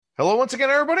Hello once again,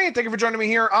 everybody, and thank you for joining me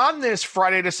here on this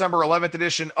Friday, December 11th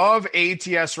edition of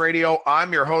ATS Radio.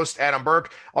 I'm your host, Adam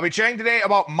Burke. I'll be chatting today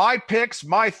about my picks,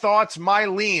 my thoughts, my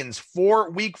leans for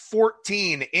Week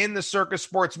 14 in the Circus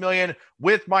Sports Million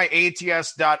with my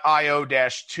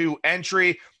ATS.io-2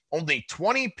 entry. Only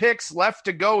 20 picks left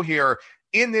to go here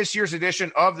in this year's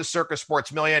edition of the Circus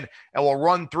Sports Million, and we'll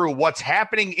run through what's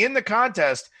happening in the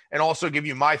contest and also give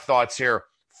you my thoughts here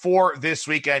for this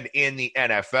weekend in the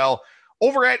NFL.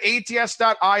 Over at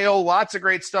ATS.io, lots of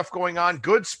great stuff going on.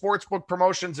 Good sportsbook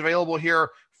promotions available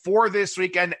here for this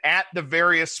weekend at the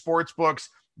various sportsbooks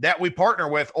that we partner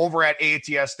with over at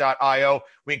ATS.io.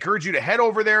 We encourage you to head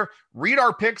over there, read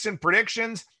our picks and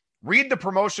predictions, read the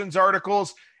promotions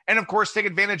articles, and of course, take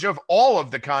advantage of all of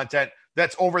the content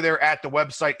that's over there at the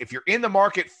website. If you're in the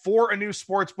market for a new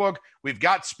sportsbook, we've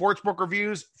got sportsbook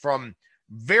reviews from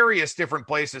various different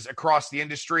places across the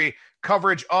industry,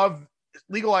 coverage of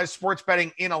legalized sports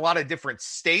betting in a lot of different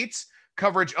states,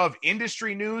 coverage of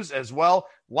industry news as well.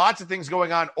 Lots of things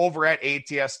going on over at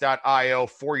ATS.io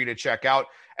for you to check out,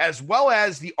 as well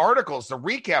as the articles, the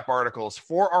recap articles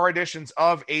for our editions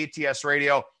of ATS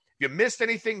Radio. If you missed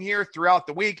anything here throughout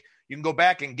the week, you can go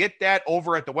back and get that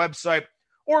over at the website.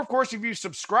 Or, of course, if you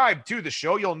subscribe to the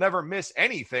show, you'll never miss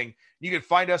anything. You can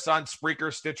find us on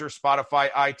Spreaker, Stitcher,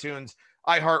 Spotify, iTunes,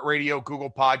 iHeartRadio,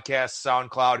 Google Podcasts,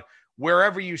 SoundCloud,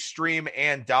 wherever you stream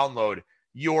and download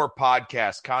your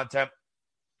podcast content.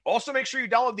 Also, make sure you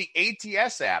download the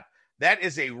ATS app. That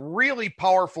is a really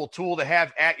powerful tool to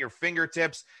have at your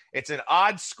fingertips. It's an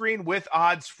odds screen with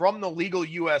odds from the legal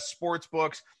U.S. sports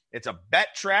books. It's a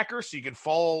bet tracker, so you can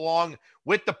follow along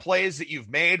with the plays that you've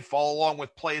made, follow along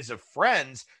with plays of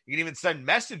friends. You can even send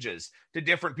messages to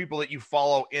different people that you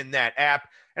follow in that app.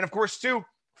 And of course, too,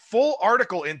 full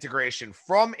article integration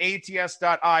from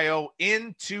ATS.io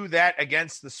into that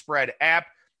Against the Spread app.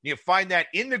 You can find that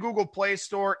in the Google Play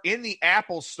Store, in the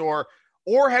Apple Store,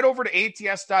 or head over to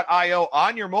ATS.io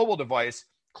on your mobile device,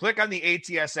 click on the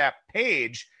ATS app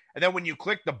page, and then when you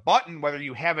click the button, whether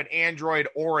you have an Android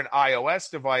or an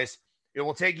iOS device, it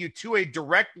will take you to a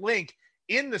direct link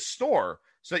in the store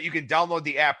so that you can download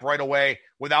the app right away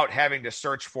without having to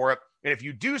search for it. And if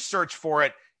you do search for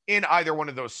it in either one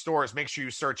of those stores, make sure you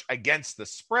search Against the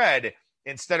Spread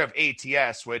instead of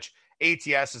ATS, which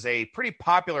ATS is a pretty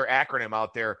popular acronym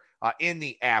out there in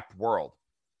the app world.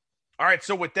 All right,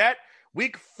 so with that,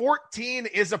 Week 14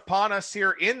 is upon us here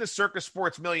in the Circus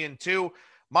Sports Million 2.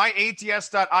 My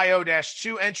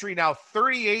ATS.io-2 entry now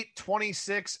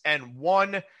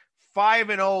 38-26-1,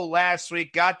 5-0 last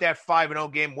week. Got that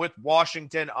 5-0 game with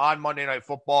Washington on Monday Night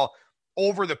Football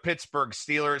over the Pittsburgh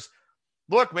Steelers.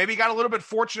 Look, maybe got a little bit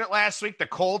fortunate last week. The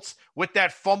Colts with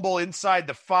that fumble inside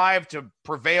the 5 to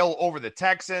prevail over the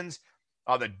Texans.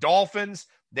 The Dolphins,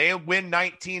 they win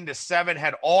 19-7,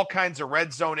 had all kinds of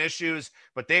red zone issues,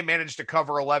 but they managed to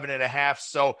cover 11.5.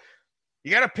 So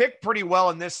you got to pick pretty well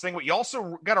in this thing, but you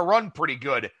also got to run pretty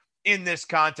good in this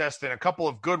contest, and a couple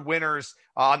of good winners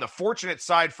on the fortunate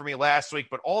side for me last week,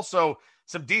 but also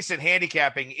some decent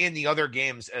handicapping in the other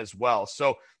games as well.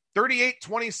 So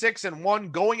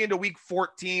 38-26-1 going into Week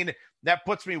 14. That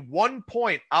puts me 1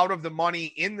 point out of the money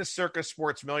in the Circus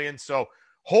Sports Million. So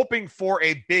hoping for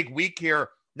a big week here,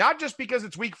 not just because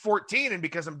it's Week 14 and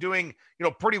because I'm doing,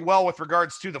 pretty well with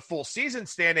regards to the full season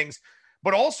standings,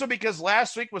 but also because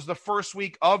last week was the first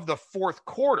week of the fourth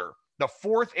quarter, the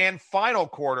fourth and final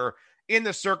quarter in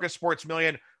the Circus Sports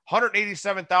Million.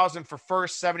 187,000 for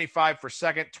first, 75 for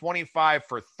second, 25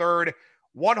 for third.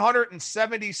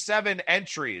 177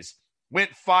 entries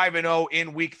went 5-0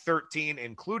 in Week 13,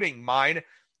 including mine.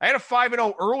 I had a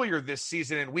 5-0 earlier this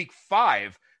season in Week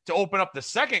 5 to open up the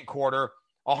second quarter.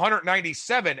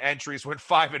 197 entries went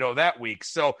 5-0 that week.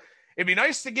 So it'd be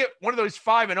nice to get one of those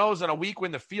 5-0s on a week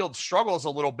when the field struggles a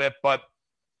little bit. But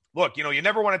look, you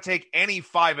never want to take any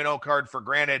 5-0 card for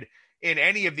granted in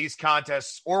any of these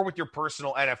contests or with your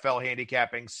personal NFL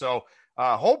handicapping. So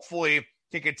hopefully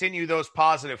can continue those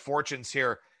positive fortunes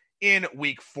here in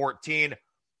Week 14.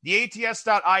 The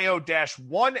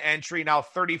ATS.io-1 entry now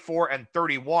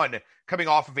 34-31, coming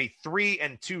off of a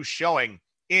 3-2 showing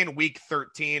in Week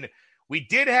 13. We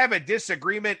did have a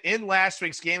disagreement in last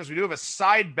week's games. We do have a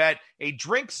side bet, a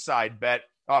drink side bet,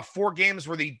 4 games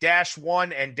where the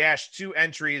 -1 and -2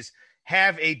 entries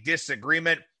have a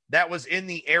disagreement. That was in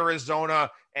the Arizona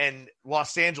and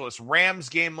Los Angeles Rams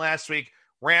game last week.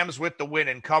 Rams with the win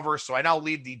and cover. So I now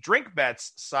lead the drink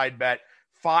bets side bet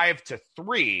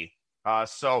 5-3.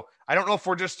 So I don't know if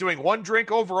we're just doing one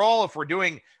drink overall, if we're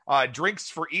doing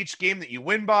drinks for each game that you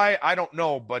win by. I don't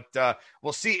know, but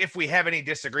we'll see if we have any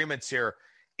disagreements here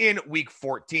in Week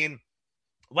 14.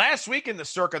 Last week in the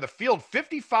Circa, the field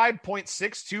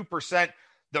 55.62%,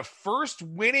 the first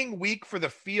winning week for the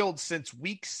field since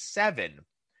week 7,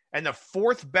 and the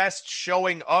fourth best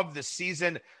showing of the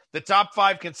season. The top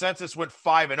 5 consensus went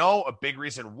 5-0, a big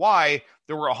reason why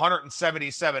there were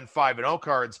 177 5-0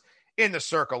 cards in the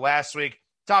Circa last week.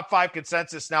 Top 5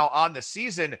 consensus now on the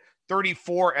season,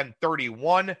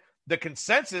 34-31. The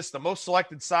consensus, the most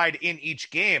selected side in each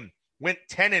game, went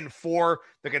 10-4.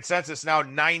 The consensus now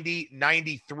 90,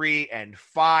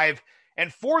 93-5.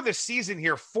 And for the season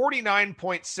here,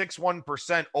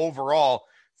 49.61% overall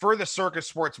for the Circa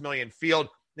Sports Million field.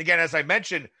 Again, as I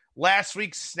mentioned, last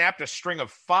week snapped a string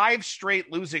of 5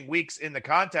 straight losing weeks in the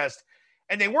contest.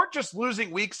 And they weren't just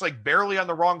losing weeks like barely on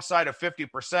the wrong side of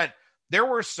 50%. There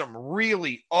were some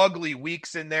really ugly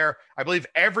weeks in there. I believe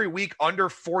every week under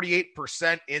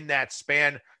 48% in that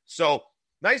span. So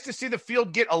nice to see the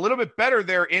field get a little bit better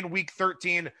there in week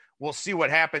 13. We'll see what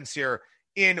happens here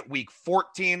in week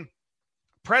 14.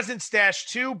 Present Stash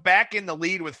 2 back in the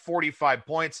lead with 45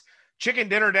 points. Chicken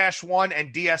Dinner Dash 1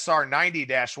 and DSR 90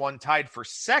 Dash 1 tied for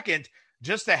second,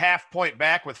 just a half point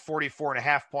back with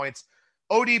 44.5 points.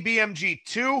 ODBMG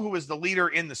 2, who is the leader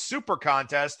in the Super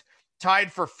Contest,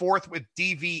 tied for fourth with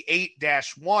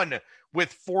DV8-1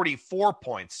 with 44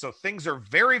 points. So things are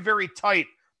very, very tight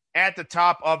at the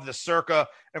top of the Circa.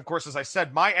 And of course, as I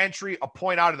said, my entry, a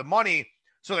point out of the money.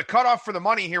 So the cutoff for the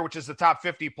money here, which is the top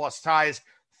 50 plus ties,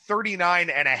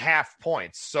 39.5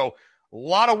 points. So a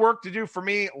lot of work to do for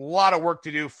me, a lot of work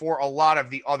to do for a lot of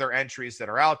the other entries that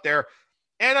are out there.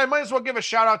 And I might as well give a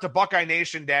shout out to Buckeye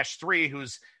Nation -3,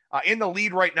 who's in the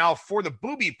lead right now for the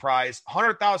Booby Prize,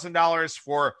 $100,000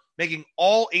 for making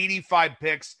all 85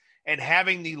 picks and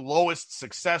having the lowest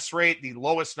success rate, the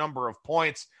lowest number of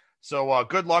points. So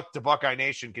good luck to Buckeye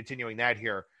Nation continuing that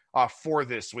here for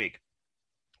this week.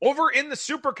 Over in the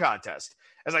Super Contest,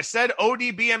 as I said,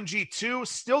 ODBMG2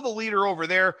 still the leader over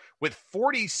there with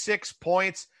 46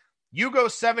 points.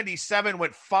 Yugo77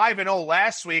 went 5-0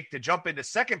 last week to jump into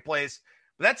second place.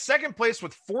 But that's second place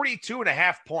with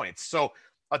 42.5 points. So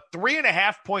a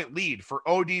 3.5 point lead for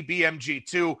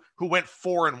ODBMG2, who went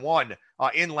 4-1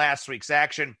 in last week's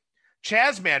action.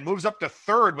 Chazman moves up to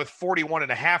third with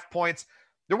 41.5 points.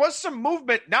 There was some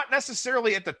movement, not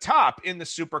necessarily at the top in the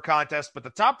Super Contest, but the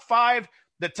top 5,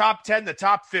 the top 10, the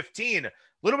top 15, a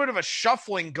little bit of a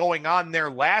shuffling going on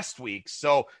there last week.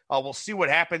 So we'll see what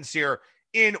happens here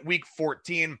in week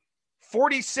 14.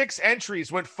 46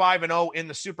 entries went 5-0 in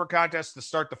the Super Contest to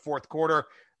start the fourth quarter.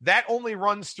 That only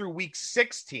runs through week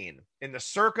 16. In the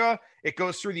Circa, it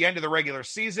goes through the end of the regular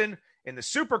season. In the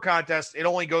Super Contest, it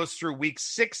only goes through week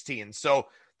 16. So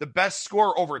the best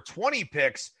score over 20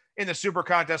 picks in the Super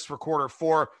Contest for quarter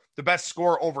 4, the best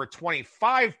score over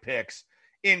 25 picks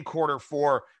in quarter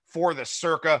 4 for the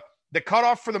Circa. The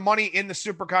cutoff for the money in the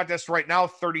Super Contest right now,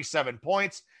 37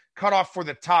 points. Cutoff for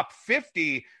the top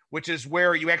 50, which is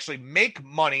where you actually make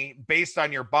money based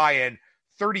on your buy-in,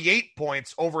 38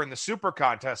 points over in the Super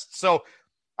Contest. So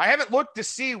I haven't looked to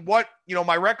see what,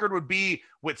 my record would be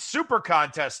with Super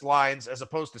Contest lines as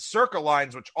opposed to Circa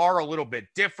lines, which are a little bit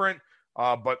different.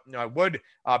 But I would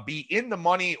be in the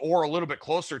money or a little bit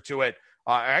closer to it.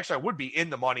 Actually, I would be in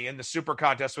the money in the Super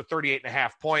Contest with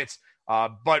 38.5 points.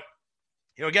 But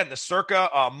again, the Circa,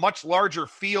 a much larger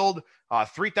field,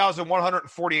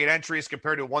 3,148 entries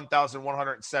compared to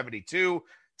 1,172.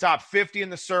 Top 50 in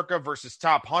the Circa versus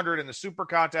top 100 in the Super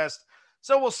Contest.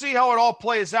 So we'll see how it all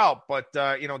plays out. But,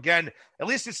 again, at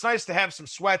least it's nice to have some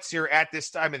sweats here at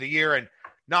this time of the year. And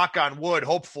knock on wood,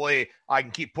 hopefully I can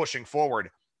keep pushing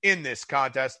forward in this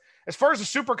contest. As far as the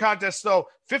Super Contest, though,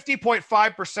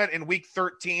 50.5% in week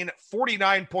 13,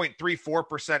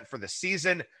 49.34% for the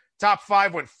season. Top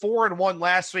 5 went 4-1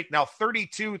 last week. Now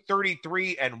 32,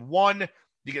 33-1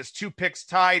 because 2 picks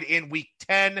tied in week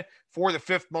 10 for the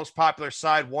 5th most popular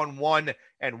side, 1 won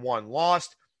and 1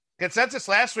 lost. Consensus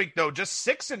last week, though, just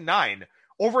 6-9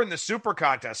 over in the Super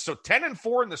Contest. So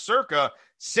 10-4 in the Circa,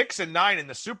 6-9 in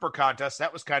the Super Contest.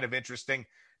 That was kind of interesting.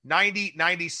 90,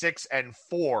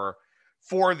 96-4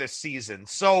 for the season.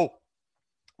 So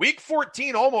week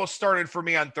 14 almost started for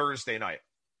me on Thursday night.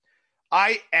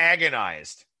 I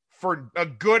agonized for a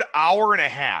good hour and a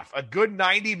half, a good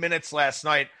 90 minutes last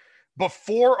night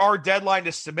before our deadline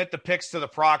to submit the picks to the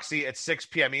proxy at 6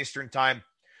 p.m. Eastern time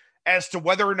as to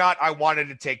whether or not I wanted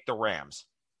to take the Rams.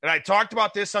 And I talked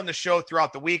about this on the show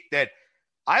throughout the week that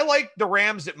I liked the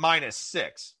Rams at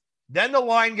 -6. Then the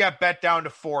line got bet down to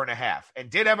 4.5 and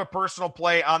did have a personal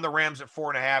play on the Rams at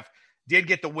 4.5. Did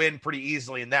get the win pretty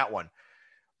easily in that one.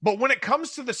 But when it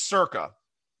comes to the Circa,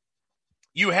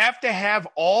 you have to have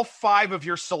all 5 of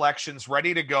your selections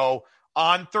ready to go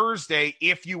on Thursday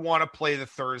if you want to play the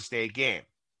Thursday game.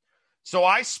 So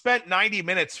I spent 90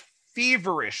 minutes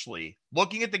feverishly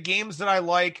looking at the games that I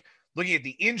like, looking at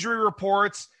the injury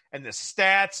reports and the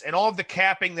stats and all of the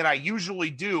capping that I usually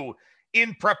do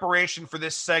in preparation for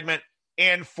this segment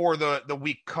and for the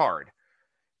week card.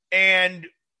 And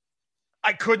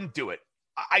I couldn't do it.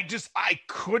 I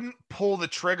couldn't pull the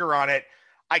trigger on it.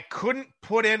 I couldn't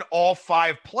put in all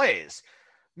 5 plays.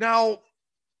 Now,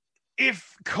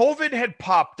 if COVID had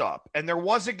popped up and there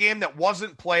was a game that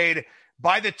wasn't played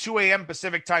by the 2 a.m.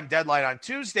 Pacific time deadline on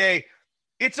Tuesday,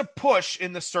 it's a push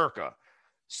in the circa.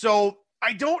 So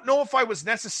I don't know if I was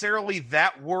necessarily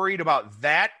that worried about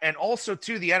that. And also,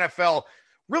 too, the NFL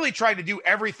really trying to do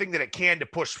everything that it can to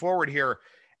push forward here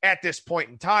at this point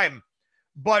in time.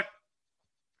 But,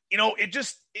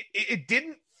 it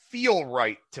didn't feel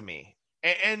right to me.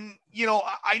 And,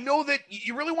 I know that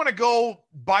you really want to go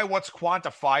by what's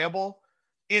quantifiable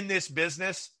in this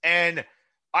business. And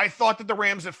I thought that the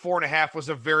Rams at 4.5 was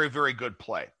a very, very good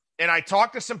play. And I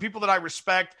talked to some people that I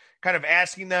respect, kind of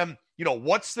asking them,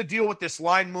 what's the deal with this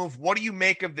line move? What do you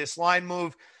make of this line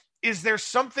move? Is there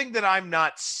something that I'm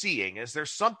not seeing? Is there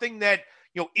something that,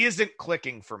 isn't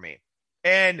clicking for me?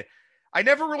 And I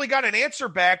never really got an answer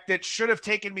back that should have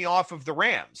taken me off of the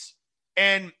Rams.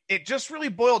 And it just really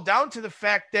boiled down to the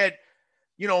fact that,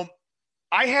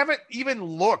 I haven't even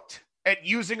looked at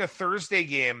using a Thursday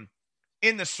game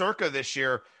in the circa this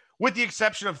year, with the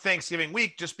exception of Thanksgiving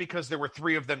week, just because there were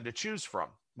 3 of them to choose from.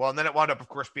 Well, and then it wound up, of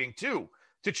course, being 2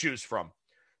 to choose from.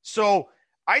 So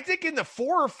I think in the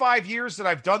 4 or 5 years that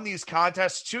I've done these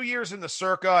contests, 2 years in the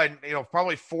circa and,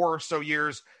 probably 4 or so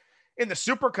years in the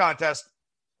super contest,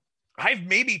 I've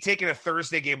maybe taken a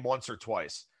Thursday game once or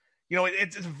twice.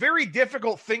 It's a very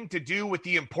difficult thing to do with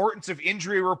the importance of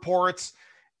injury reports.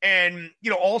 And,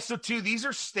 also, too, these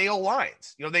are stale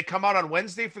lines. They come out on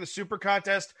Wednesday for the super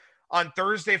contest, on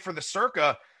Thursday for the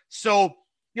circa. So,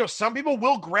 some people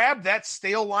will grab that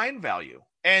stale line value.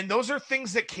 And those are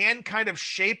things that can kind of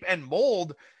shape and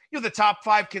mold, the top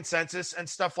 5 consensus and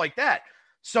stuff like that.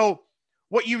 So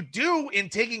what you do in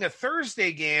taking a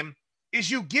Thursday game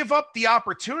is you give up the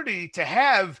opportunity to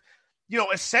have,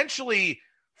 essentially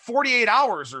 48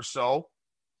 hours or so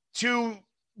to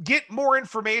get more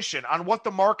information on what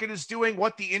the market is doing,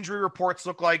 what the injury reports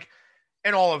look like,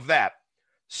 and all of that.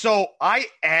 So I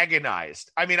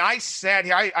agonized. I mean, I sat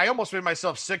here, I almost made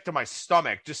myself sick to my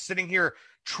stomach, just sitting here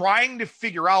trying to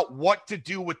figure out what to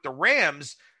do with the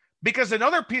Rams, because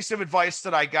another piece of advice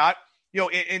that I got,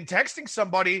 in texting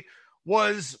somebody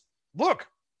was, look,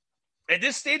 at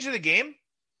this stage of the game,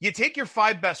 you take your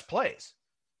 5 best plays.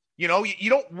 You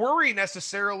don't worry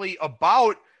necessarily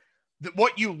about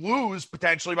what you lose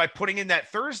potentially by putting in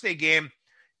that Thursday game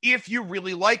if you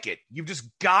really like it. You've just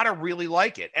got to really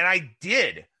like it. And I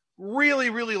did really,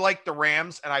 really like the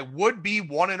Rams, and I would be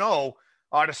 1-0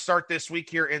 to start this week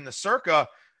here in the circa,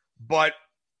 but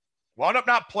wound up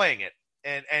not playing it.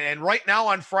 And right now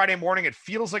on Friday morning, it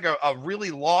feels like a really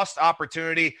lost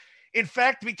opportunity. In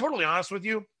fact, to be totally honest with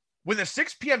you, when the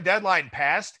 6 p.m. deadline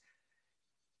passed,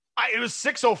 it was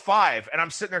 6:05, and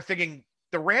I'm sitting there thinking,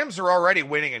 the Rams are already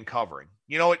winning and covering.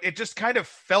 It just kind of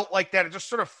felt like that. It just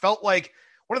sort of felt like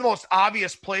one of the most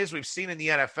obvious plays we've seen in the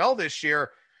NFL this year,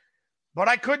 but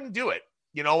I couldn't do it,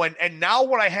 and now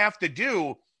what I have to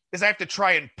do is I have to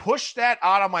try and push that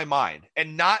out of my mind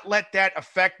and not let that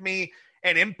affect me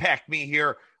and impact me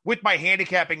here with my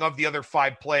handicapping of the other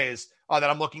 5 plays that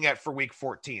I'm looking at for week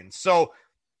 14. So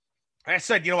like I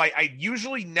said, I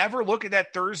usually never look at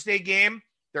that Thursday game.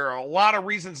 There are a lot of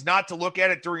reasons not to look at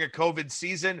it during a COVID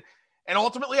season. And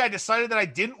ultimately, I decided that I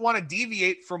didn't want to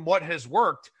deviate from what has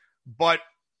worked. But,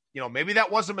 maybe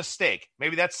that was a mistake.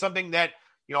 Maybe that's something that,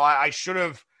 I should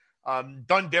have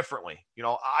done differently.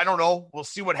 I don't know. We'll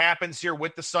see what happens here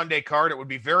with the Sunday card. It would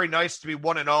be very nice to be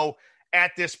 1-0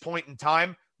 at this point in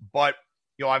time. But,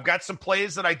 I've got some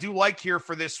plays that I do like here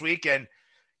for this week. And,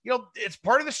 it's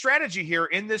part of the strategy here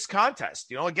in this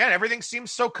contest. Again, everything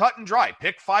seems so cut and dry.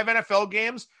 Pick 5 NFL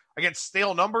games against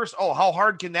stale numbers. Oh, how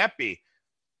hard can that be?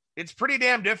 It's pretty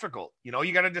damn difficult.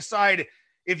 You got to decide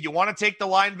if you want to take the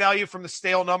line value from the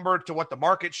stale number to what the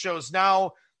market shows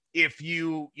now. If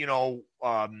you,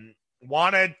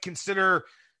 want to consider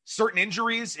certain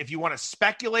injuries, if you want to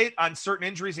speculate on certain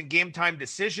injuries and game time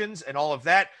decisions and all of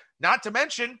that, not to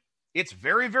mention, it's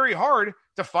very, very hard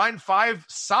to find 5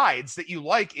 sides that you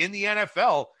like in the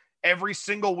NFL every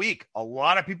single week. A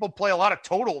lot of people play a lot of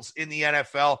totals in the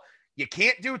NFL. You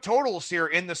can't do totals here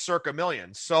in the circa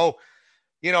million. So,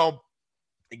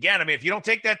 again, if you don't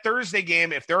take that Thursday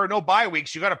game, if there are no bye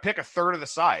weeks, you got to pick a third of the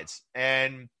sides.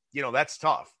 And, that's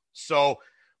tough. So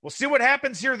we'll see what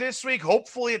happens here this week.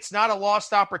 Hopefully it's not a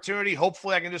lost opportunity.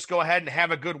 Hopefully I can just go ahead and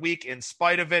have a good week in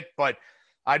spite of it. But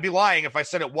I'd be lying if I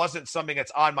said it wasn't something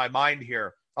that's on my mind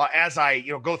here as I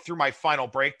go through my final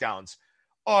breakdowns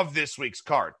of this week's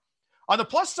card. On the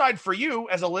plus side for you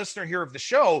as a listener here of the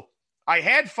show, I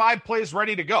had 5 plays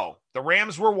ready to go. The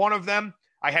Rams were one of them.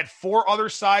 I had 4 other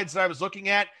sides that I was looking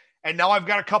at, and now I've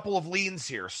got a couple of leans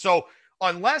here. So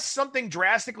unless something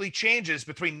drastically changes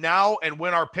between now and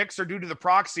when our picks are due to the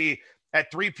proxy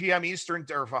at 3 p.m. Eastern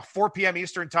or 4 p.m.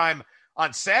 Eastern time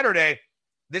on Saturday,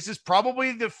 this is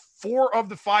probably the 4 of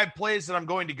the 5 plays that I'm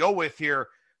going to go with here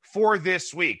for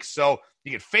this week. So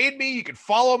you can fade me, you can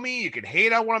follow me, you can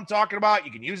hate on what I'm talking about,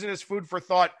 you can use it as food for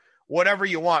thought, whatever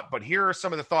you want. But here are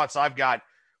some of the thoughts I've got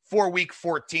for week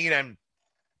 14. And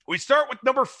we start with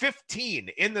number 15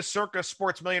 in the Circa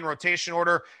Sports Million rotation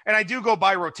order. And I do go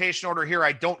by rotation order here.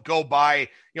 I don't go by,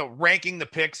 ranking the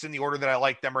picks in the order that I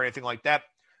like them or anything like that.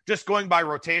 Just going by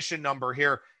rotation number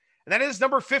here. And that is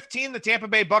number 15, the Tampa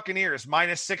Bay Buccaneers,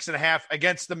 -6.5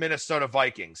 against the Minnesota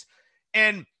Vikings.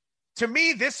 And to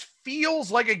me, this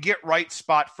feels like a get-right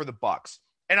spot for the Bucs.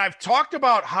 And I've talked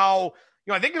about how,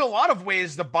 I think in a lot of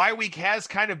ways, the bye week has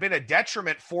kind of been a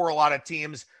detriment for a lot of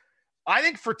teams. I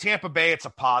think for Tampa Bay, it's a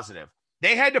positive.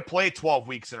 They had to play 12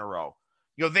 weeks in a row.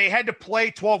 They had to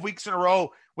play 12 weeks in a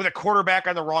row with a quarterback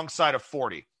on the wrong side of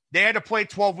 40. They had to play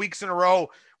 12 weeks in a row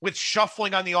with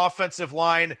shuffling on the offensive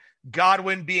line,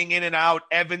 Godwin being in and out,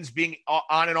 Evans being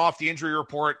on and off the injury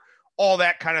report, all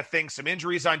that kind of thing, some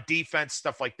injuries on defense,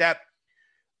 stuff like that.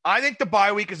 I think the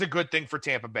bye week is a good thing for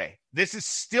Tampa Bay. This is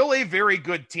still a very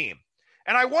good team.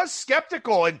 And I was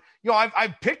skeptical, and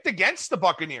I've picked against the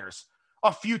Buccaneers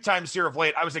a few times here of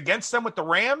late. I was against them with the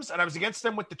Rams, and I was against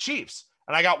them with the Chiefs.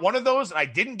 And I got one of those, and I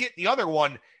didn't get the other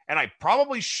one, and I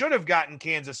probably should have gotten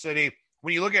Kansas City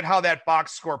when you look at how that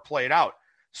box score played out.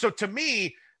 So to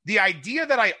me, the idea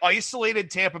that I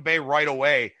isolated Tampa Bay right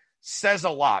away says a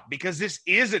lot, because this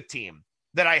is a team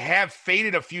that I have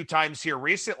faded a few times here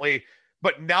recently,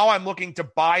 but now I'm looking to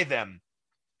buy them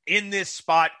in this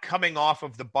spot coming off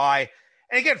of the bye.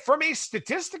 And again, from a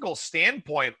statistical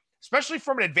standpoint, especially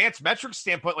from an advanced metrics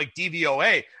standpoint like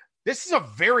DVOA, this is a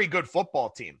very good football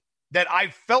team that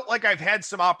I've felt like I've had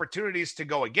some opportunities to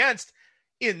go against.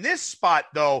 In this spot,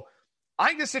 though, I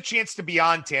think this is a chance to be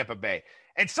on Tampa Bay.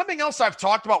 And something else I've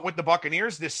talked about with the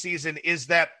Buccaneers this season is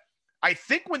that I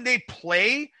think when they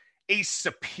play a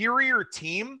superior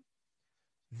team,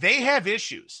 they have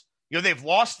issues. They've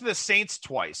lost to the Saints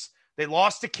twice. They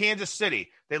lost to Kansas City.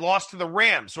 They lost to the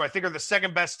Rams, who I think are the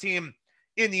second best team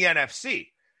in the NFC.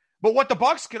 But what the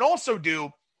Bucs can also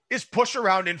do is push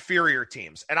around inferior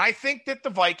teams. And I think that the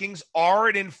Vikings are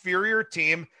an inferior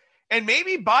team, and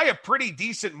maybe by a pretty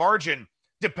decent margin,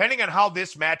 depending on how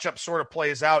this matchup sort of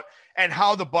plays out and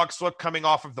how the Bucs look coming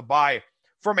off of the bye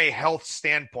from a health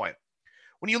standpoint.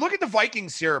 When you look at the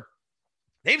Vikings here,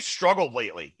 they've struggled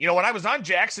lately. When I was on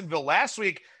Jacksonville last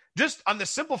week, just on the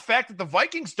simple fact that the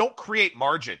Vikings don't create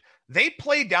margin. They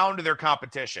play down to their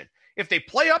competition. If they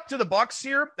play up to the Bucs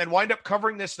here and wind up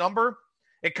covering this number,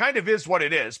 it kind of is what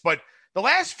it is. But the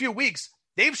last few weeks,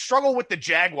 they've struggled with the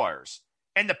Jaguars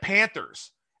and the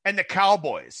Panthers and the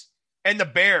Cowboys and the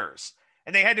Bears.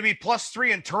 And they had to be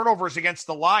 +3 in turnovers against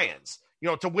the Lions,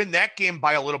 to win that game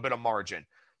by a little bit of margin.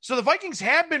 So the Vikings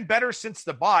have been better since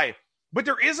the bye, but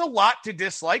there is a lot to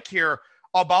dislike here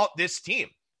about this team.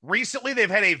 Recently, they've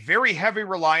had a very heavy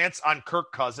reliance on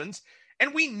Kirk Cousins,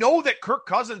 and we know that Kirk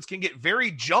Cousins can get very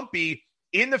jumpy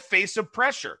in the face of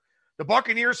pressure. The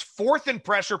Buccaneers 4th in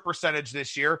pressure percentage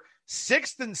this year,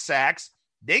 6th in sacks.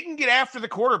 They can get after the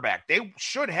quarterback. They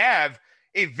should have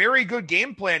a very good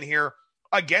game plan here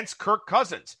against Kirk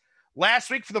Cousins. Last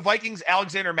week for the Vikings,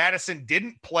 Alexander Mattison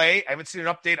didn't play. I haven't seen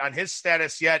an update on his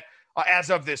status yet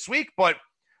as of this week, but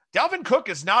Dalvin Cook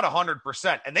is not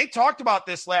 100%. And they talked about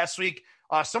this last week.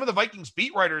 Some of the Vikings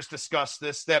beat writers discussed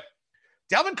this, that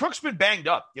Dalvin Cook's been banged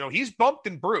up. He's bumped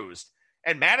and bruised,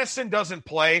 and Madison doesn't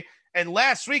play. And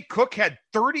last week, Cook had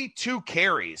 32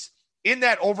 carries in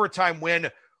that overtime win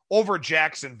over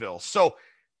Jacksonville. So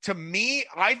to me,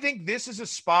 I think this is a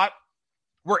spot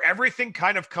where everything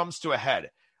kind of comes to a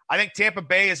head. I think Tampa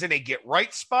Bay is in a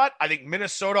get-right spot. I think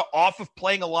Minnesota, off of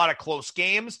playing a lot of close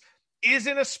games, is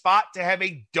in a spot to have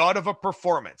a dud of a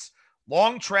performance.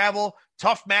 Long travel,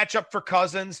 tough matchup for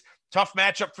Cousins, tough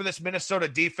matchup for this Minnesota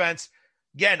defense.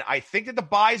 Again, I think that the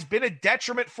bye's been a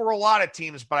detriment for a lot of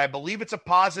teams, but I believe it's a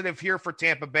positive here for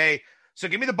Tampa Bay. So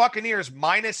give me the Buccaneers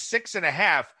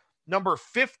 -6.5, number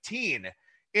 15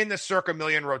 in the Circa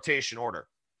Million rotation order.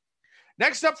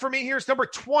 Next up for me here is number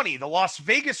 20. The Las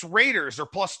Vegas Raiders are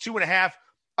 +2.5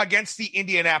 against the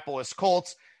Indianapolis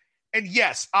Colts. And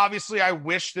yes, obviously I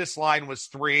wish this line was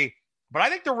 3, but I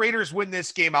think the Raiders win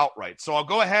this game outright. So I'll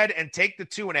go ahead and take the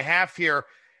 2.5 here.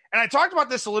 And I talked about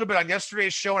this a little bit on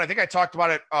yesterday's show, and I think I talked about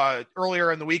it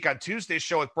earlier in the week on Tuesday's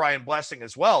show with Brian Blessing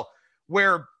as well,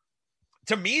 where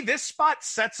to me, this spot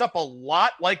sets up a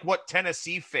lot like what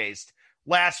Tennessee faced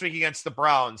last week against the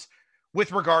Browns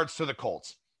with regards to the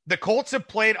Colts. The Colts have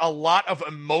played a lot of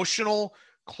emotional,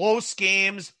 close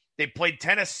games. They played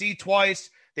Tennessee twice.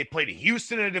 They played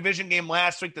Houston in a division game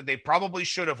last week that they probably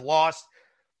should have lost.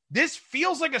 This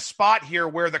feels like a spot here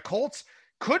where the Colts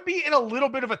could be in a little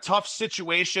bit of a tough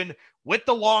situation with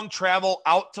the long travel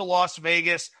out to Las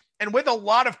Vegas and with a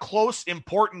lot of close,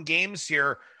 important games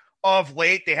here of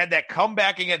late. They had that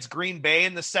comeback against Green Bay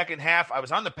in the second half. I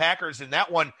was on the Packers in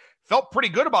that one. Felt pretty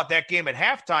good about that game at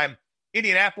halftime.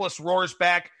 Indianapolis roars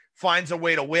back, finds a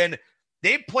way to win.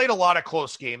 They've played a lot of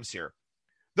close games here.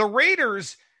 The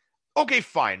Raiders, okay,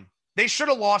 fine. They should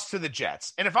have lost to the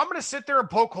Jets. And if I'm going to sit there and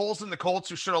poke holes in the Colts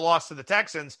who should have lost to the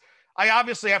Texans, I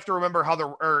obviously have to remember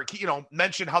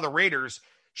mention how the Raiders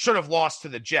should have lost to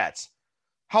the Jets.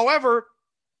 However,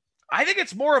 I think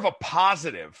it's more of a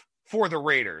positive for the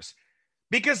Raiders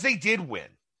because they did win.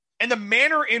 And the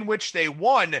manner in which they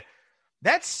won,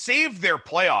 that saved their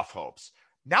playoff hopes.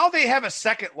 Now they have a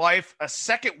second life, a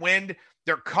second wind.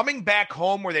 They're coming back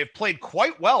home where they've played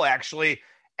quite well, actually,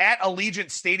 at Allegiant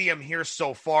Stadium here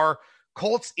so far.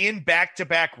 Colts in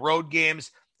back-to-back road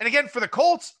games. And again, for the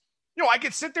Colts, I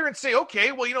could sit there and say,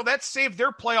 okay, well, that saved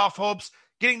their playoff hopes,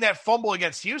 getting that fumble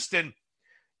against Houston.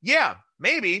 Yeah,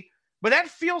 maybe. But that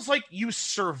feels like you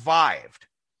survived.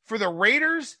 For the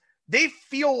Raiders, they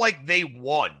feel like they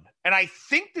won. And I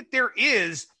think that there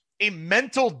is a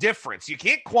mental difference. You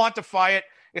can't quantify it.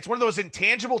 It's one of those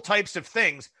intangible types of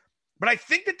things. But I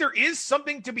think that there is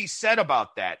something to be said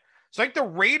about that. So I think the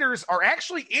Raiders are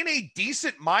actually in a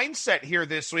decent mindset here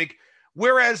this week,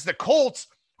 whereas the Colts,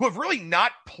 who have really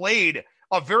not played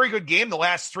a very good game the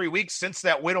last 3 weeks since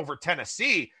that win over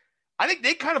Tennessee, I think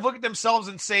they kind of look at themselves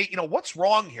and say, what's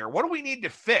wrong here? What do we need to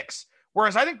fix?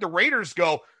 Whereas I think the Raiders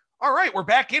go, all right, we're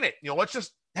back in it. Let's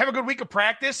just have a good week of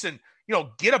practice and,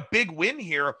 get a big win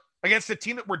here against a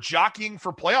team that we're jockeying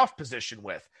for playoff position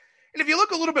with. And if you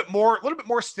look a little bit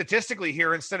more statistically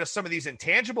here, instead of some of these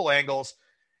intangible angles,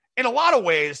 in a lot of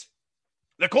ways,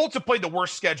 the Colts have played the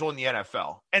worst schedule in the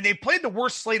NFL, and they've played the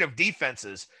worst slate of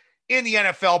defenses in the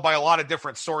NFL by a lot of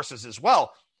different sources as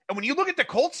well. And when you look at the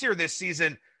Colts here this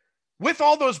season, with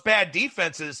all those bad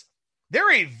defenses,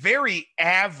 they're a very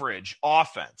average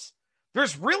offense.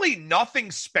 There's really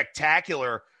nothing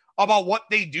spectacular about what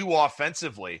they do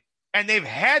offensively. And they've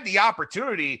had the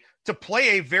opportunity to play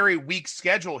a very weak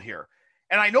schedule here.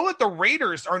 And I know that the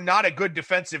Raiders are not a good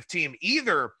defensive team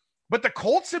either, but the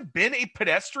Colts have been a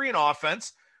pedestrian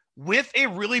offense with a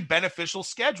really beneficial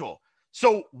schedule.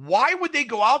 So why would they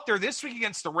go out there this week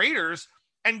against the Raiders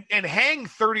and hang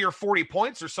 30 or 40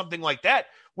 points or something like that,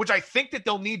 which I think that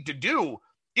they'll need to do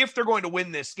if they're going to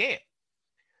win this game?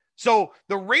 So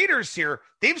the Raiders here,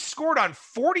 they've scored on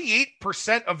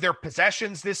 48% of their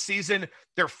possessions this season.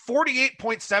 They're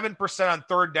 48.7% on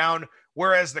third down,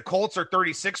 whereas the Colts are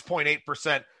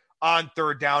 36.8% on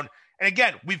third down. And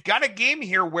again, we've got a game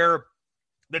here where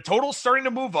the total's starting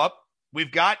to move up.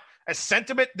 We've got a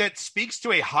sentiment that speaks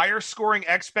to a higher scoring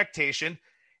expectation.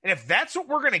 And if that's what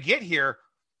we're going to get here,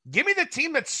 give me the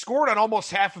team that scored on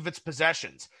almost half of its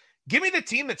possessions. Give me the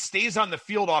team that stays on the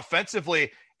field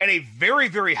offensively at a very,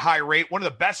 very high rate, one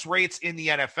of the best rates in the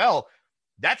NFL.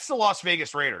 That's the Las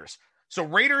Vegas Raiders. So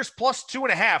Raiders plus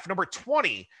 2.5, number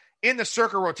 20 in the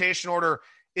Circa rotation order,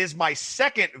 is my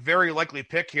second very likely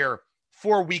pick here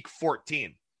for week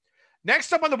 14.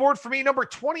 Next up on the board for me, number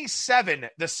 27,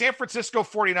 the San Francisco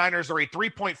 49ers are a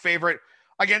 3-point favorite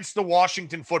against the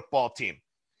Washington football team.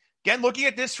 Again, looking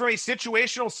at this from a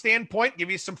situational standpoint,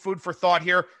 give you some food for thought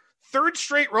here. Third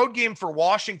straight road game for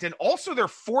Washington, also their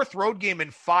fourth road game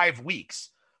in 5 weeks.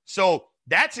 So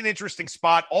that's an interesting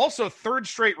spot. Also, third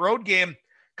straight road game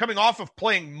coming off of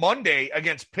playing Monday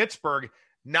against Pittsburgh.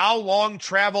 Now long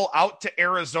travel out to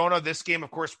Arizona. This game, of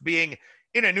course, being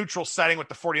in a neutral setting with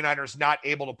the 49ers not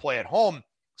able to play at home.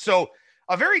 So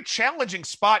a very challenging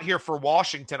spot here for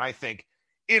Washington, I think,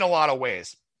 in a lot of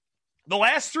ways. The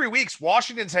last 3 weeks,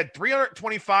 Washington's had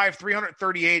 325,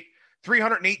 338,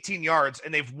 318 yards,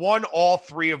 and they've won all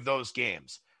 3 of those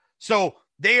games. So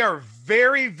they are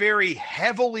very, very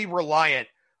heavily reliant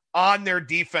on their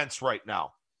defense right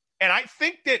now. And I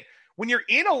think that when you're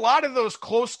in a lot of those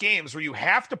close games where you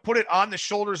have to put it on the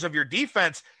shoulders of your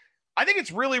defense, I think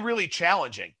it's really, really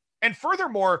challenging. And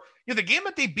furthermore, the game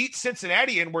that they beat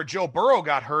Cincinnati in where Joe Burrow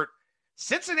got hurt,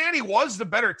 Cincinnati was the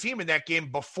better team in that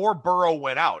game before Burrow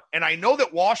went out. And I know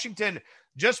that Washington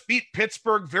just beat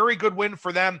Pittsburgh. Very good win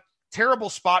for them. Terrible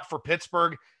spot for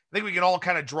Pittsburgh. I think we can all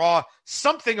kind of draw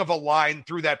something of a line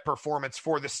through that performance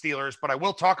for the Steelers, but I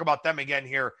will talk about them again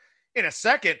here in a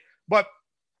second. But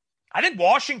I think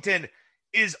Washington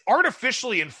is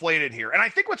artificially inflated here. And I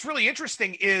think what's really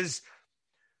interesting is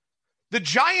the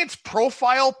Giants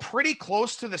profile pretty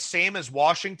close to the same as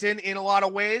Washington in a lot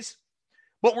of ways,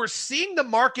 but we're seeing the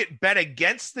market bet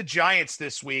against the Giants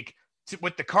this week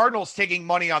with the Cardinals taking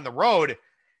money on the road.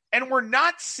 And we're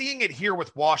not seeing it here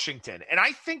with Washington. And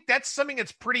I think that's something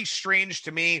that's pretty strange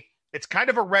to me. It's kind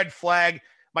of a red flag.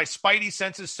 My spidey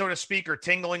senses, so to speak, are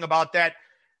tingling about that.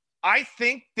 I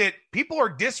think that people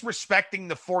are disrespecting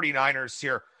the 49ers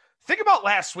here. Think about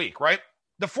last week, right?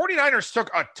 The 49ers took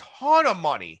a ton of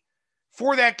money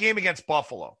for that game against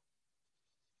Buffalo.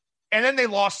 And then they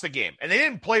lost the game. And they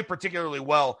didn't play particularly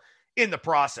well in the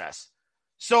process.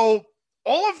 So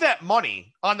all of that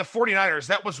money on the 49ers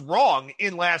that was wrong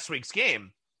in last week's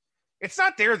game, it's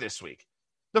not there this week.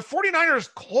 The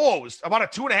 49ers closed about a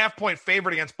 2.5-point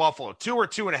favorite against Buffalo, 2 or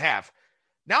 2.5.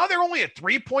 Now they're only a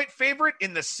 3-point favorite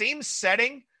in the same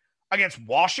setting against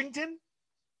Washington.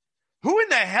 Who in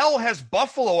the hell has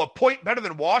Buffalo a point better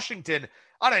than Washington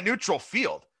on a neutral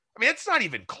field? I mean, it's not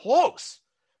even close.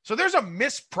 So there's a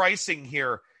mispricing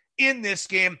here in this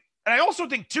game. And I also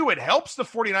think, too, it helps the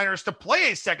 49ers to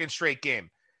play a second straight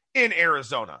game in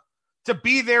Arizona, to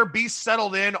be there, be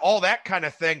settled in, all that kind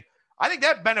of thing. I think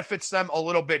that benefits them a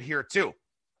little bit here, too.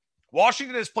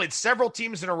 Washington has played several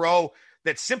teams in a row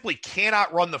that simply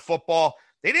cannot run the football.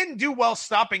 They didn't do well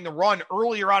stopping the run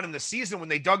earlier on in the season when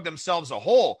they dug themselves a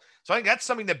hole. So I think that's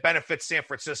something that benefits San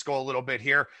Francisco a little bit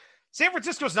here. San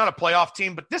Francisco is not a playoff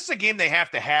team, but this is a game they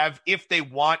have to have if they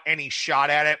want any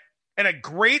shot at it. And a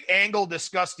great angle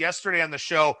discussed yesterday on the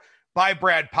show by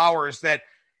Brad Powers that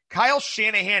Kyle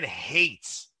Shanahan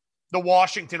hates the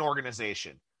Washington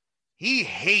organization. He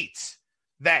hates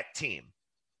that team.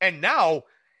 And now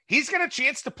he's got a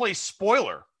chance to play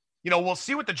spoiler. You know, we'll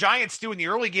see what the Giants do in the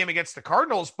early game against the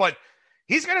Cardinals, but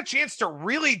he's got a chance to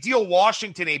really deal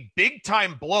Washington a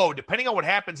big-time blow. Depending on what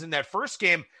happens in that first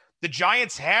game, the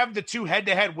Giants have the 2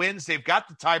 head-to-head wins. They've got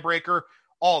the tiebreaker,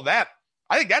 all that.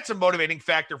 I think that's a motivating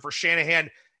factor for Shanahan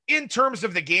in terms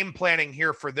of the game planning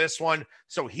here for this one.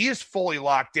 So he is fully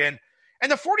locked in.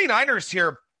 And the 49ers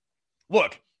here,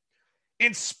 look,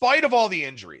 in spite of all the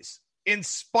injuries, in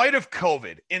spite of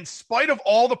COVID, in spite of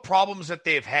all the problems that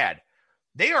they've had,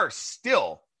 they are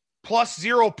still plus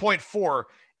 0.4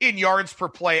 in yards per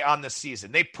play on the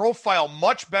season. They profile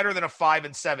much better than a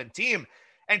 5-7 team.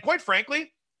 And quite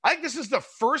frankly, I think this is the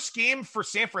first game for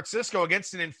San Francisco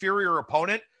against an inferior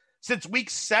opponent since week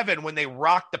 7 when they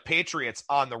rocked the Patriots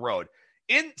on the road.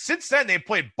 Since then, they've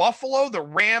played Buffalo, the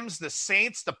Rams, the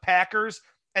Saints, the Packers,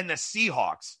 and the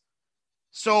Seahawks.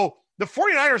 So the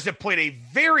 49ers have played a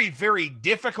very, very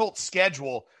difficult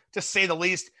schedule, to say the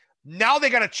least. Now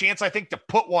they got a chance, I think, to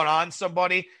put one on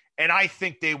somebody, and I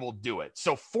think they will do it.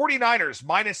 So 49ers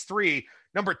 -3,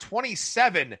 number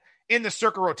 27 in the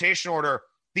Circa rotation order,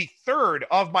 the third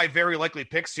of my very likely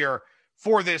picks here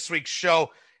for this week's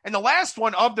show. And the last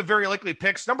one of the very likely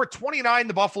picks, number 29,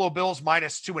 the Buffalo Bills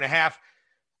 -2.5.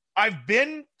 I've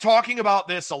been talking about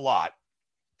this a lot,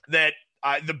 that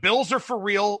the Bills are for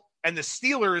real, and the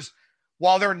Steelers,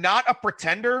 while they're not a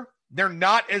pretender, they're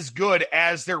not as good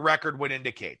as their record would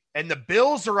indicate. And the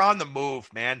Bills are on the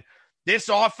move, man. This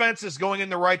offense is going in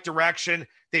the right direction.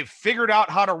 They've figured out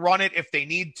how to run it if they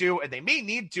need to, and they may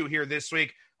need to here this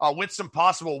week with some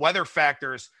possible weather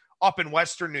factors up in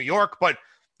Western New York. But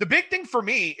the big thing for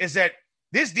me is that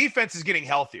this defense is getting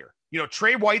healthier. You know,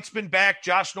 Trey White's been back.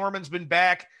 Josh Norman's been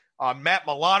back. Matt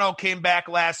Milano came back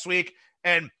last week,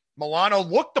 and Milano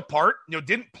looked the part. You know,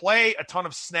 didn't play a ton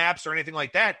of snaps or anything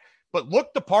like that, but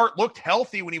looked the part, looked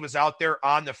healthy when he was out there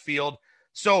on the field.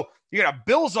 So you got a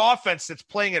Bills offense that's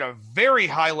playing at a very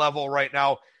high level right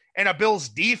now, and a Bills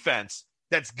defense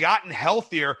that's gotten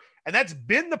healthier, and that's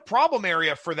been the problem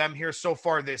area for them here so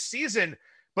far this season.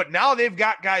 But now they've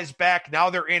got guys back. Now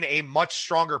they're in a much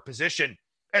stronger position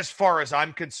as far as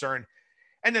I'm concerned.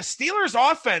 And the Steelers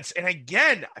offense, and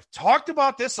again, I've talked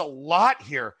about this a lot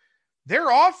here, their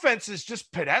offense is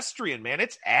just pedestrian, man.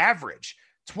 It's average.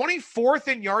 24th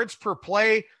in yards per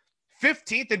play,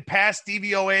 15th in pass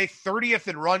DVOA, 30th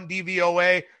in run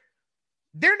DVOA.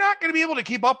 They're not going to be able to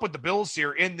keep up with the Bills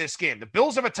here in this game. The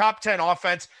Bills have a top 10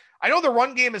 offense. I know the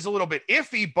run game is a little bit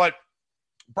iffy, but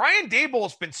Brian Daboll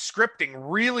has been scripting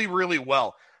really, really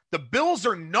well. The Bills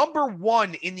are number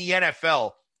 1 in the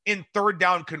NFL in third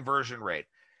down conversion rate.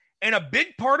 And a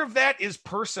big part of that is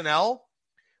personnel,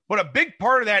 but a big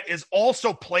part of that is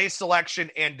also play selection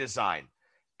and design.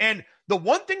 And the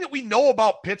one thing that we know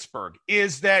about Pittsburgh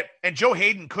is that, and Joe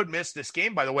Hayden could miss this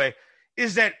game, by the way,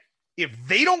 is that if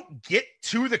they don't get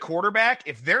to the quarterback,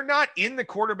 if they're not in the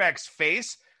quarterback's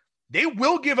face, they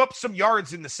will give up some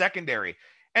yards in the secondary.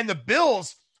 And the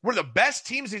Bills were the best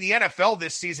teams in the NFL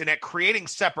this season at creating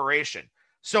separation.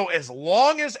 So as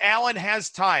long as Allen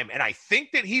has time, and I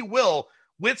think that he will,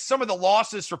 with some of the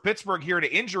losses for Pittsburgh here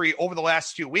to injury over the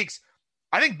last few weeks,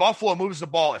 I think Buffalo moves the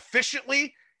ball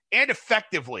efficiently and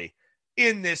effectively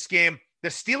in this game. The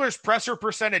Steelers' presser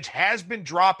percentage has been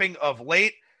dropping of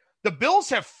late. The Bills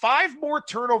have 5 more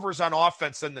turnovers on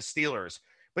offense than the Steelers,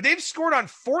 but they've scored on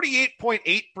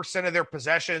 48.8% of their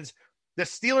possessions. The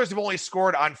Steelers have only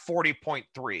scored on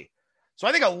 40.3%. So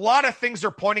I think a lot of things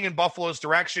are pointing in Buffalo's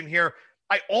direction here.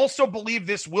 I also believe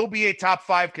this will be a top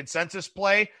 5 consensus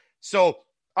play. So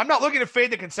I'm not looking to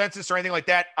fade the consensus or anything like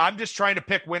that. I'm just trying to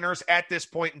pick winners at this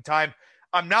point in time.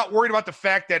 I'm not worried about the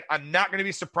fact that I'm not going to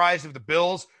be surprised if the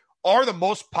Bills are the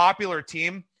most popular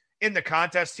team in the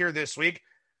contest here this week.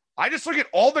 I just look at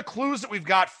all the clues that we've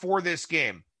got for this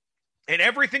game, and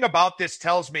everything about this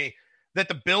tells me that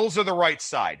the Bills are the right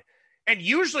side. And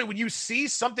usually when you see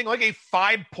something like a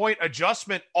 5-point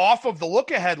adjustment off of the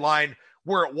look-ahead line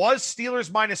where it was Steelers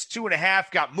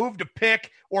 -2.5, got moved to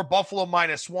pick, or Buffalo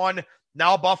 -1,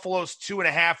 now Buffalo's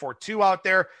 2.5 or 2 out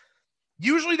there,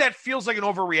 usually that feels like an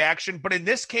overreaction, but in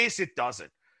this case, it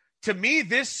doesn't. To me,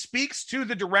 this speaks to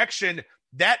the direction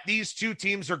that these two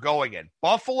teams are going in.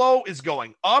 Buffalo is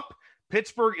going up.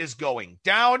 Pittsburgh is going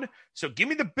down. So give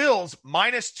me the Bills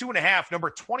 -2.5, number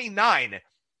 29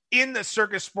 in the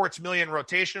Circus Sports Million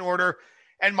rotation order.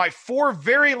 And my 4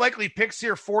 very likely picks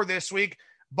here for this week: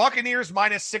 Buccaneers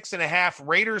 -6.5,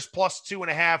 Raiders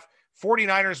 +2.5,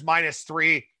 49ers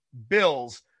 -3,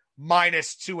 Bills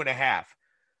 -2.5.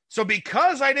 So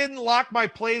because I didn't lock my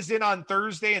plays in on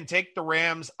Thursday and take the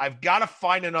Rams, I've got to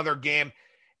find another game.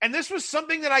 And this was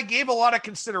something that I gave a lot of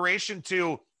consideration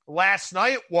to last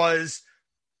night. Was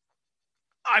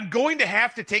I'm going to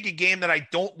have to take a game that I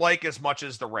don't like as much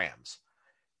as the Rams.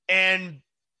 And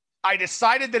I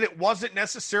decided that it wasn't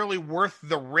necessarily worth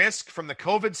the risk from the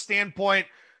COVID standpoint,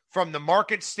 from the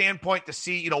market standpoint, to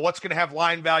see, what's going to have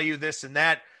line value, this and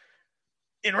that.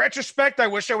 In retrospect, I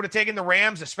wish I would have taken the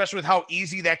Rams, especially with how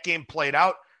easy that game played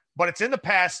out. But it's in the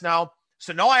past now.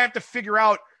 So now I have to figure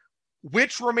out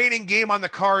which remaining game on the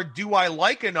card do I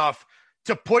like enough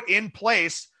to put in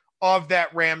place of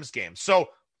that Rams game.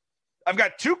 So I've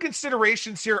got 2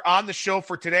 considerations here on the show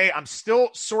for today. I'm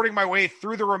still sorting my way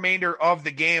through the remainder of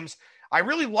the games. I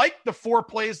really like the 4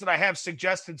 plays that I have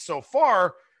suggested so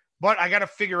far, but I got to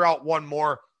figure out one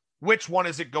more. Which one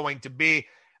is it going to be?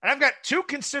 And I've got 2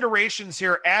 considerations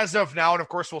here as of now, and of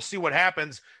course we'll see what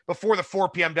happens before the 4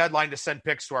 p.m. deadline to send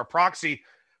picks to our proxy.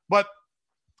 But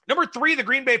number 3, the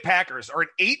Green Bay Packers are an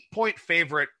 8-point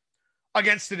favorite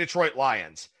against the Detroit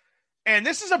Lions. And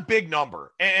this is a big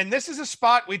number. And this is a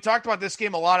spot, we talked about this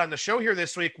game a lot on the show here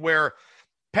this week, where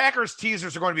Packers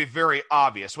teasers are going to be very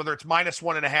obvious. Whether it's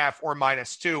 -1.5 or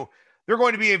 -2, they're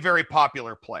going to be a very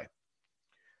popular play.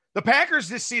 The Packers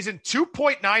this season,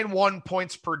 2.91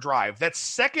 points per drive. That's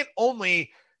second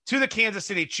only to the Kansas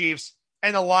City Chiefs,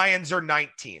 and the Lions are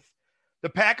 19th. The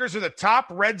Packers are the top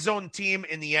red zone team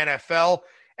in the NFL,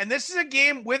 and this is a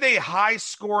game with a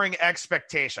high-scoring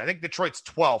expectation. I think Detroit's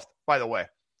 12th, by the way.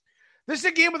 This is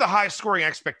a game with a high-scoring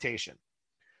expectation.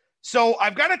 So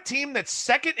I've got a team that's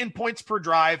second in points per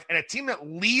drive and a team that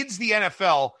leads the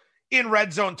NFL in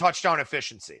red zone touchdown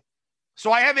efficiency.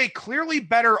 So I have a clearly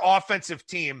better offensive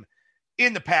team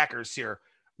in the Packers here,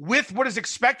 with what is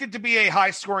expected to be a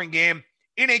high-scoring game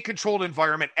in a controlled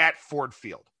environment at Ford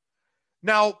Field.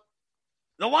 Now,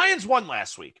 the Lions won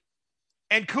last week,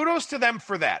 and kudos to them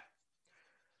for that.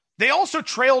 They also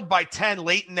trailed by 10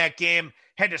 late in that game,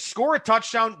 had to score a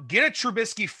touchdown, get a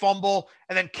Trubisky fumble,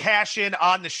 and then cash in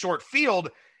on the short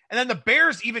field. And then the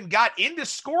Bears even got into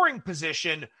scoring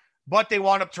position, but they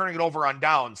wound up turning it over on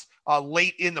downs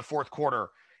late in the fourth quarter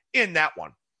in that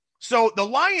one. So the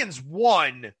Lions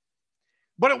won,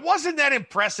 but it wasn't that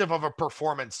impressive of a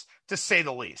performance, to say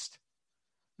the least.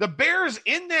 The Bears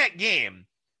in that game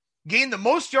gained the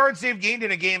most yards they've gained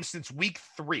in a game since week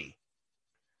 3.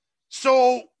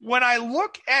 So when I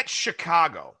look at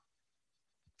Chicago,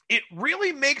 it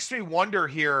really makes me wonder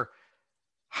here,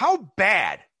 how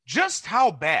bad, just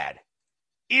how bad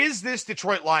is this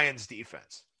Detroit Lions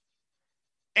defense?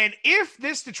 And if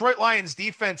this Detroit Lions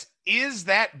defense is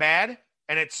that bad,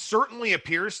 and it certainly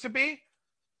appears to be,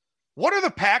 what are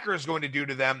the Packers going to do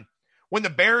to them when the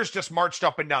Bears just marched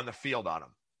up and down the field on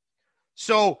them?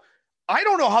 So I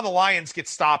don't know how the Lions get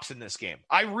stops in this game.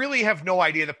 I really have no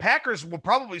idea. The Packers will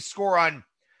probably score on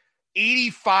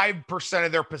 85%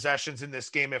 of their possessions in this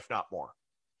game, if not more.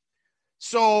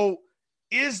 So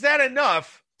is that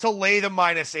enough to lay the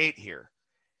 -8 here?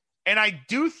 And I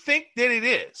do think that it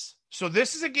is. So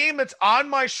this is a game that's on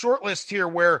my short list here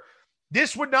where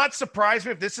this would not surprise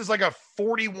me if this is like a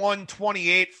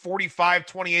 41-28,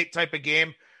 45-28 type of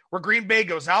game where Green Bay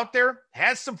goes out there,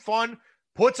 has some fun,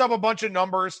 puts up a bunch of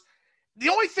numbers. The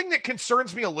only thing that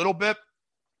concerns me a little bit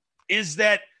is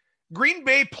that Green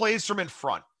Bay plays from in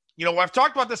front. You know, I've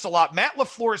talked about this a lot. Matt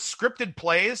LaFleur's scripted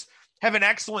plays have an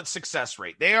excellent success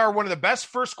rate. They are one of the best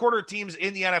first quarter teams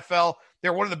in the NFL.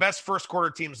 They're one of the best first quarter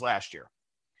teams last year.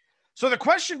 So the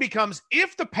question becomes,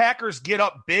 if the Packers get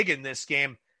up big in this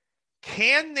game,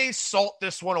 can they salt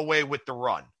this one away with the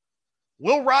run?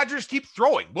 Will Rodgers keep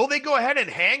throwing? Will they go ahead and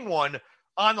hang one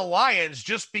on the Lions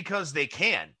just because they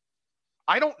can?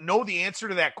 I don't know the answer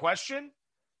to that question,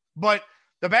 but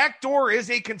the back door is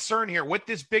a concern here with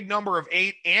this big number of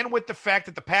 8 and with the fact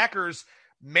that the Packers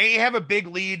may have a big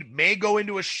lead, may go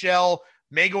into a shell,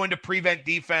 may go into prevent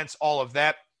defense, all of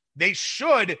that. They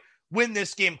should win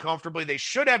this game comfortably. They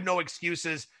should have no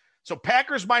excuses. So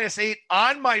Packers -8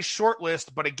 on my short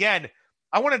list. But again,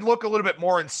 I wanted to look a little bit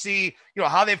more and see,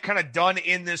 how they've kind of done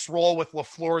in this role with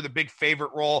LaFleur, the big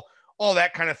favorite role, all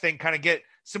that kind of thing, kind of get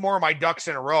some more of my ducks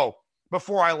in a row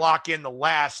before I lock in the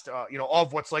last,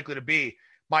 of what's likely to be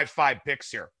my 5 picks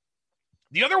here.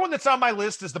 The other one that's on my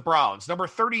list is the Browns, number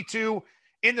 32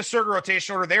 in the circuit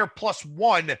rotation order. They are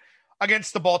 +1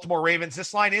 against the Baltimore Ravens.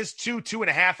 This line is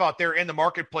 2.5 out there in the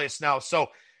marketplace now.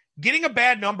 So getting a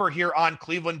bad number here on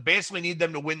Cleveland, basically need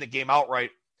them to win the game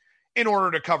outright in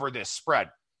order to cover this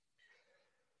spread.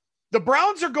 The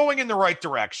Browns are going in the right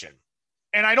direction,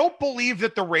 and I don't believe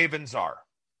that the Ravens are.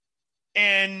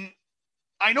 And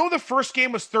I know the first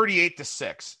game was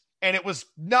 38-6, and it was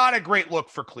not a great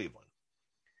look for Cleveland.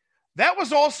 That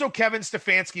was also Kevin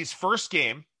Stefanski's first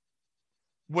game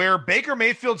where Baker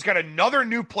Mayfield's got another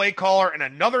new play caller and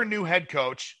another new head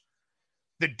coach.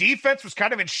 The defense was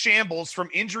kind of in shambles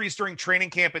from injuries during training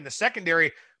camp in the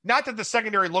secondary. Not that the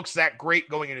secondary looks that great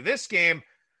going into this game,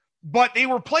 but they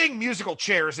were playing musical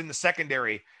chairs in the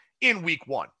secondary in week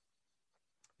 1.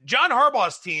 John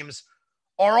Harbaugh's teams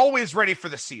are always ready for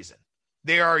the season.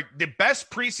 They are the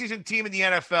best preseason team in the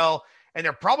NFL, and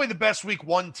they're probably the best week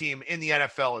 1 team in the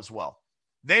NFL as well.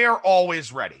 They are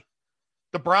always ready.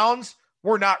 The Browns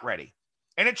were not ready,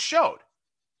 and it showed.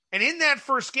 And in that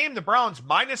first game, the Browns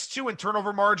 -2 in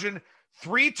turnover margin,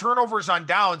 3 turnovers on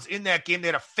downs in that game. They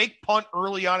had a fake punt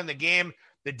early on in the game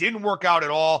that didn't work out at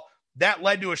all. That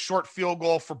led to a short field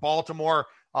goal for Baltimore.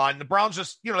 And the Browns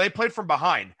just, they played from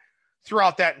behind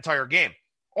throughout that entire game.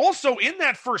 Also, in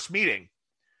that first meeting,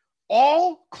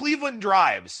 all Cleveland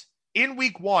drives in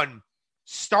week 1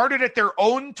 started at their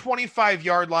own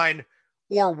 25-yard line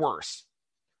or worse.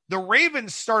 The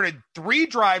Ravens started 3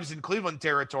 drives in Cleveland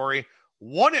territory,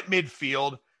 1 at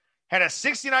midfield, had a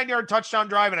 69-yard touchdown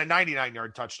drive and a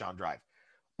 99-yard touchdown drive.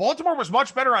 Baltimore was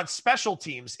much better on special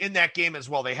teams in that game as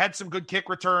well. They had some good kick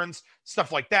returns,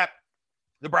 stuff like that.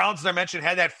 The Browns, as I mentioned,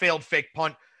 had that failed fake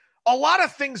punt. A lot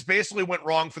of things basically went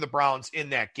wrong for the Browns in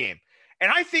that game.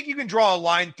 And I think you can draw a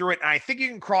line through it, and I think you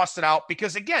can cross it out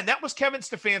because, again, that was Kevin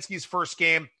Stefanski's first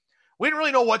game. We didn't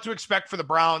really know what to expect for the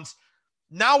Browns.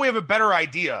 Now we have a better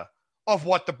idea of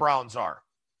what the Browns are.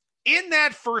 In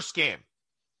that first game,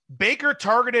 Baker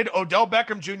targeted Odell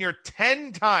Beckham Jr.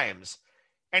 10 times,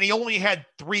 and he only had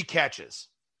 3 catches.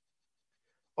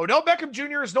 Odell Beckham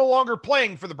Jr. is no longer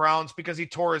playing for the Browns because he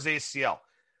tore his ACL.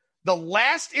 The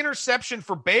last interception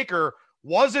for Baker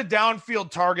was a downfield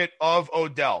target of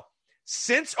Odell.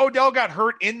 Since Odell got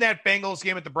hurt in that Bengals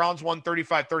game at the Browns won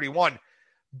 35-31,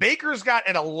 Baker's got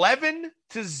an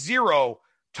 11-0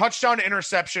 touchdown to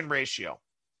interception ratio.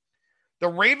 The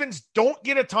Ravens don't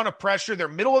get a ton of pressure. They're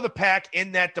middle of the pack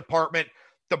in that department.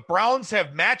 The Browns have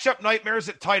matchup nightmares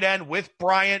at tight end with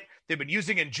Bryant. They've been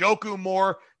using Njoku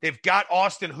more. They've got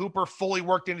Austin Hooper fully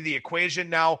worked into the equation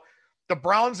now. The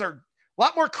Browns are a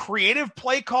lot more creative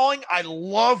play calling. I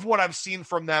love what I've seen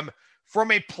from them from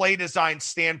a play design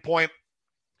standpoint.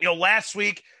 Last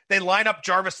week, they line up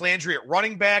Jarvis Landry at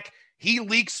running back. He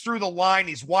leaks through the line.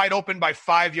 He's wide open by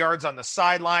 5 yards on the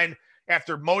sideline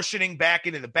after motioning back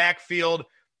into the backfield.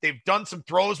 They've done some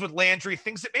throws with Landry,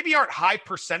 things that maybe aren't high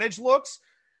percentage looks,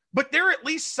 but they're at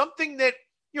least something that,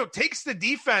 takes the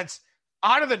defense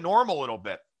out of the norm a little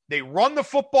bit. They run the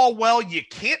football well. You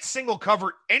can't single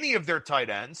cover any of their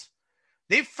tight ends.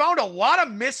 They've found a lot of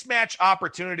mismatch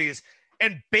opportunities,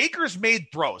 and Baker's made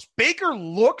throws. Baker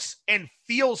looks and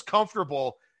feels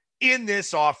comfortable in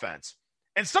this offense.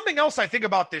 And something else I think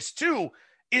about this too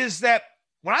is that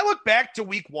when I look back to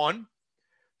week 1,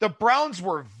 the Browns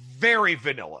were very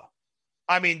vanilla.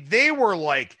 I mean, they were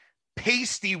like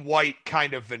pasty white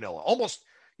kind of vanilla, almost,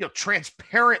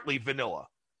 transparently vanilla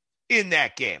in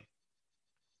that game.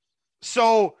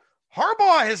 So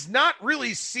Harbaugh has not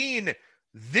really seen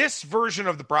this version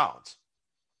of the Browns.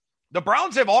 The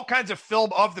Browns have all kinds of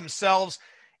film of themselves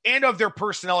and of their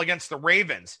personnel against the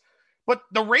Ravens. But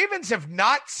the Ravens have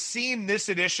not seen this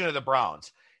edition of the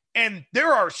Browns. And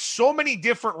there are so many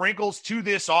different wrinkles to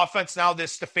this offense now,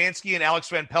 this Stefanski and Alex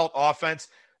Van Pelt offense,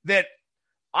 that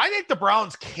I think the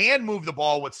Browns can move the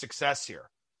ball with success here.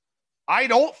 I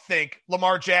don't think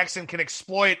Lamar Jackson can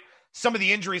exploit some of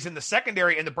the injuries in the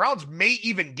secondary, and the Browns may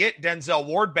even get Denzel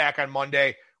Ward back on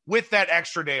Monday with that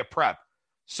extra day of prep.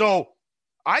 So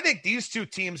I think these two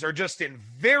teams are just in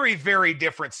very, very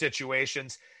different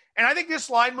situations. And I think this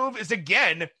line move is,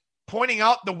 again, pointing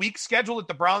out the weak schedule that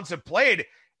the Browns have played.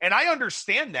 And I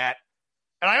understand that.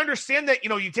 And I understand that,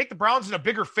 you take the Browns in a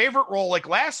bigger favorite role like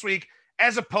last week,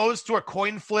 as opposed to a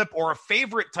coin flip or a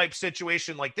favorite type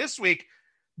situation like this week.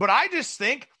 But I just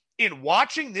think in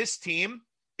watching this team,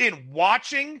 in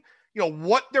watching,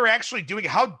 what they're actually doing,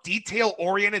 how detail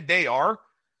oriented they are,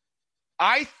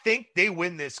 I think they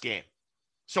win this game.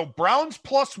 So Browns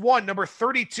 +1, number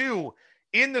 32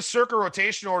 in the Circa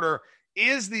rotation order,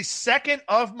 is the second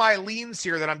of my leans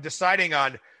here that I'm deciding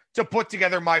on to put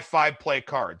together my 5-play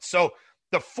card. So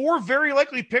the 4 very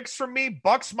likely picks from me: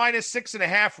 Bucks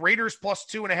 -6.5, Raiders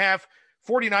 +2.5,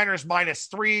 49ers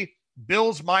 -3,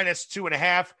 Bills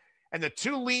 -2.5, and the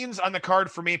 2 leans on the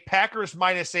card for me: Packers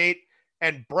 -8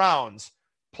 and Browns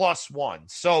 +1.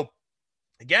 So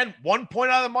again, 1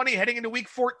 point out of the money heading into week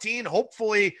 14.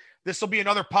 Hopefully this will be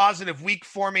another positive week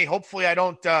for me. Hopefully I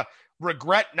don't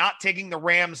regret not taking the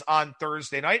Rams on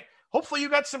Thursday night. Hopefully you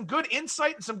got some good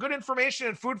insight and some good information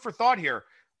and food for thought here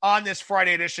on this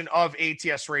Friday edition of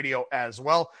ATS Radio as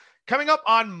well. Coming up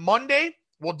on Monday,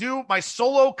 we'll do my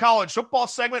solo college football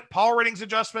segment, power ratings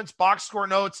adjustments, box score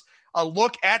notes, a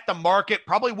look at the market.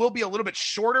 Probably will be a little bit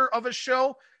shorter of a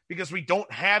show because we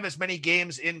don't have as many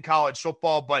games in college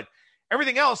football, but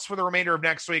everything else for the remainder of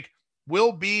next week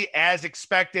will be as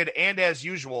expected and as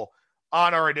usual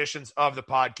on our editions of the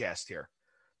podcast here.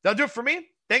 That'll do it for me.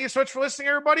 Thank you so much for listening,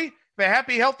 everybody. Have a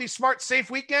happy, healthy, smart, safe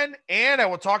weekend, and I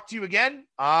will talk to you again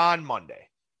on Monday.